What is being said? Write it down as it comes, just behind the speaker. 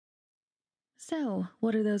So,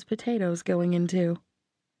 what are those potatoes going into?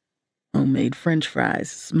 Homemade French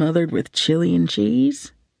fries smothered with chili and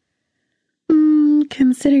cheese?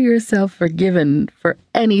 Consider yourself forgiven for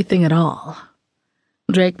anything at all.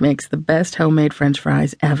 Drake makes the best homemade French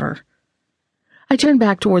fries ever. I turned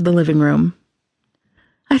back toward the living room.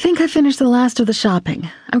 I think I finished the last of the shopping.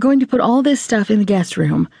 I'm going to put all this stuff in the guest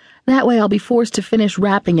room. That way I'll be forced to finish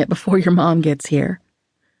wrapping it before your mom gets here.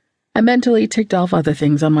 I mentally ticked off other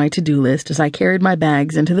things on my to-do list as I carried my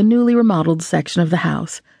bags into the newly remodeled section of the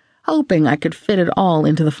house, hoping I could fit it all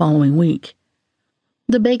into the following week.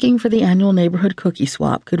 The baking for the annual neighborhood cookie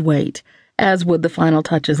swap could wait, as would the final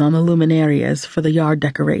touches on the luminarias for the yard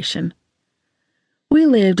decoration. We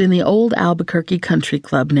lived in the old Albuquerque Country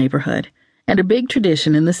Club neighborhood, and a big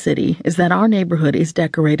tradition in the city is that our neighborhood is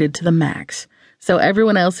decorated to the max, so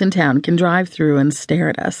everyone else in town can drive through and stare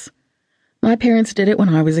at us. My parents did it when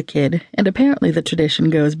I was a kid, and apparently the tradition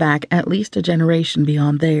goes back at least a generation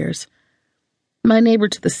beyond theirs. My neighbor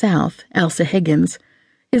to the south, Elsa Higgins,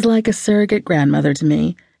 is like a surrogate grandmother to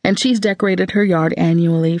me, and she's decorated her yard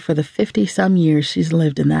annually for the 50-some years she's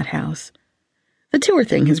lived in that house. The tour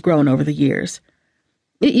thing has grown over the years.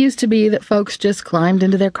 It used to be that folks just climbed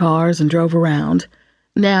into their cars and drove around.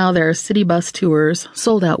 Now there are city bus tours,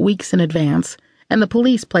 sold out weeks in advance, and the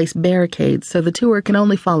police place barricades so the tour can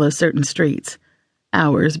only follow certain streets,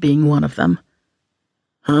 ours being one of them.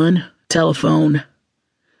 Hun, telephone.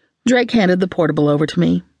 Drake handed the portable over to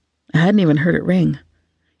me. I hadn't even heard it ring.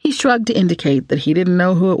 He shrugged to indicate that he didn't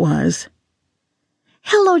know who it was.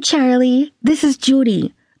 Hello, Charlie. This is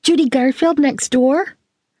Judy. Judy Garfield next door?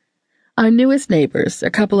 Our newest neighbors, a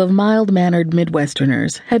couple of mild-mannered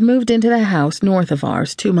Midwesterners, had moved into the house north of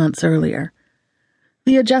ours 2 months earlier.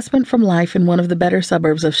 The adjustment from life in one of the better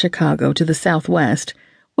suburbs of Chicago to the southwest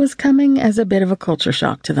was coming as a bit of a culture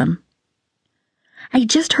shock to them. I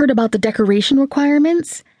just heard about the decoration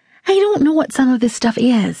requirements. I don't know what some of this stuff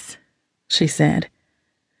is, she said.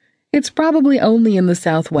 It's probably only in the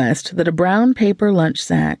Southwest that a brown paper lunch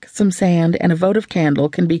sack, some sand, and a votive candle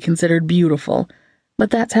can be considered beautiful, but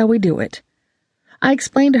that's how we do it. I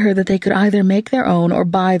explained to her that they could either make their own or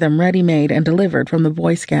buy them ready-made and delivered from the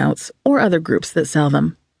Boy Scouts or other groups that sell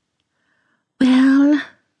them. Well,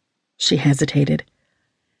 she hesitated.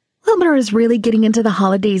 Wilbur is really getting into the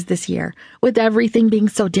holidays this year, with everything being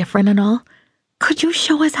so different and all. Could you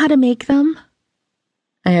show us how to make them?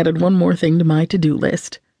 I added one more thing to my to-do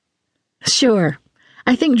list. Sure.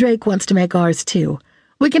 I think Drake wants to make ours too.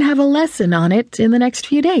 We can have a lesson on it in the next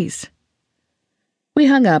few days. We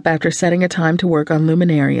hung up after setting a time to work on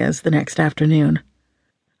luminarias the next afternoon.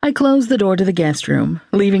 I closed the door to the guest room,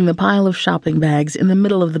 leaving the pile of shopping bags in the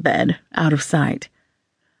middle of the bed, out of sight.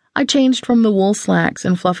 I changed from the wool slacks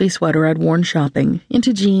and fluffy sweater I'd worn shopping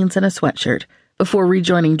into jeans and a sweatshirt before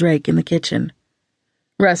rejoining Drake in the kitchen.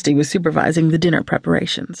 Rusty was supervising the dinner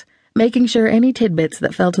preparations, making sure any tidbits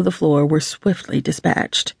that fell to the floor were swiftly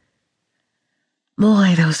dispatched.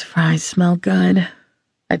 Boy, those fries smell good,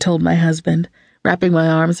 I told my husband, wrapping my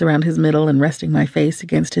arms around his middle and resting my face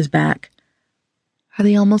against his back. Are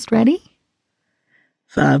they almost ready?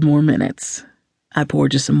 5 more minutes. I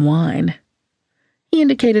poured you some wine. He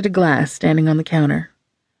indicated a glass standing on the counter.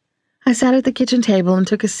 I sat at the kitchen table and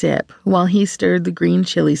took a sip while he stirred the green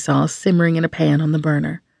chili sauce simmering in a pan on the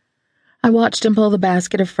burner. I watched him pull the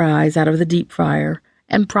basket of fries out of the deep fryer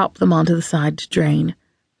and prop them onto the side to drain.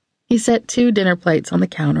 He set 2 dinner plates on the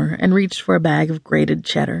counter and reached for a bag of grated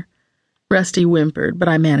cheddar. Rusty whimpered, but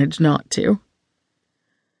I managed not to.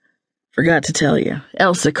 Forgot to tell you,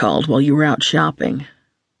 Elsa called while you were out shopping.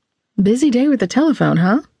 Busy day with the telephone,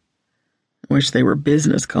 huh? Wish they were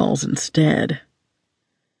business calls instead.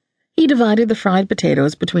 He divided the fried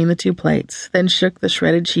potatoes between the 2 plates, then shook the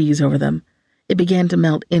shredded cheese over them. It began to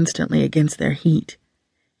melt instantly against their heat.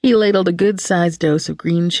 He ladled a good-sized dose of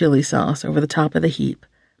green chili sauce over the top of the heap,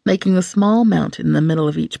 making a small mountain in the middle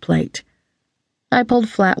of each plate. I pulled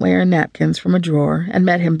flatware and napkins from a drawer and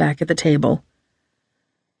met him back at the table.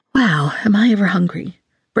 Wow, am I ever hungry.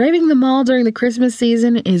 Braving the mall during the Christmas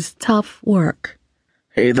season is tough work.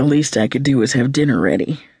 Hey, the least I could do is have dinner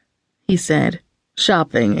ready, he said.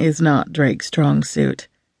 Shopping is not Drake's strong suit.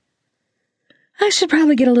 I should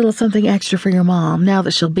probably get a little something extra for your mom now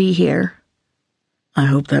that she'll be here. I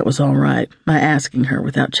hope that was all right, my asking her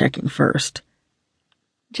without checking first.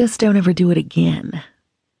 Just don't ever do it again,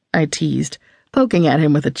 I teased, poking at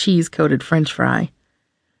him with a cheese-coated French fry.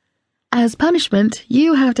 As punishment,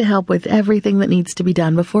 you have to help with everything that needs to be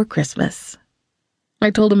done before Christmas.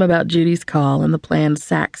 I told him about Judy's call and the planned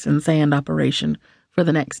sacks and sand operation for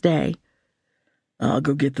the next day. I'll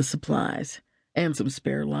go get the supplies and some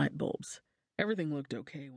spare light bulbs. Everything looked okay.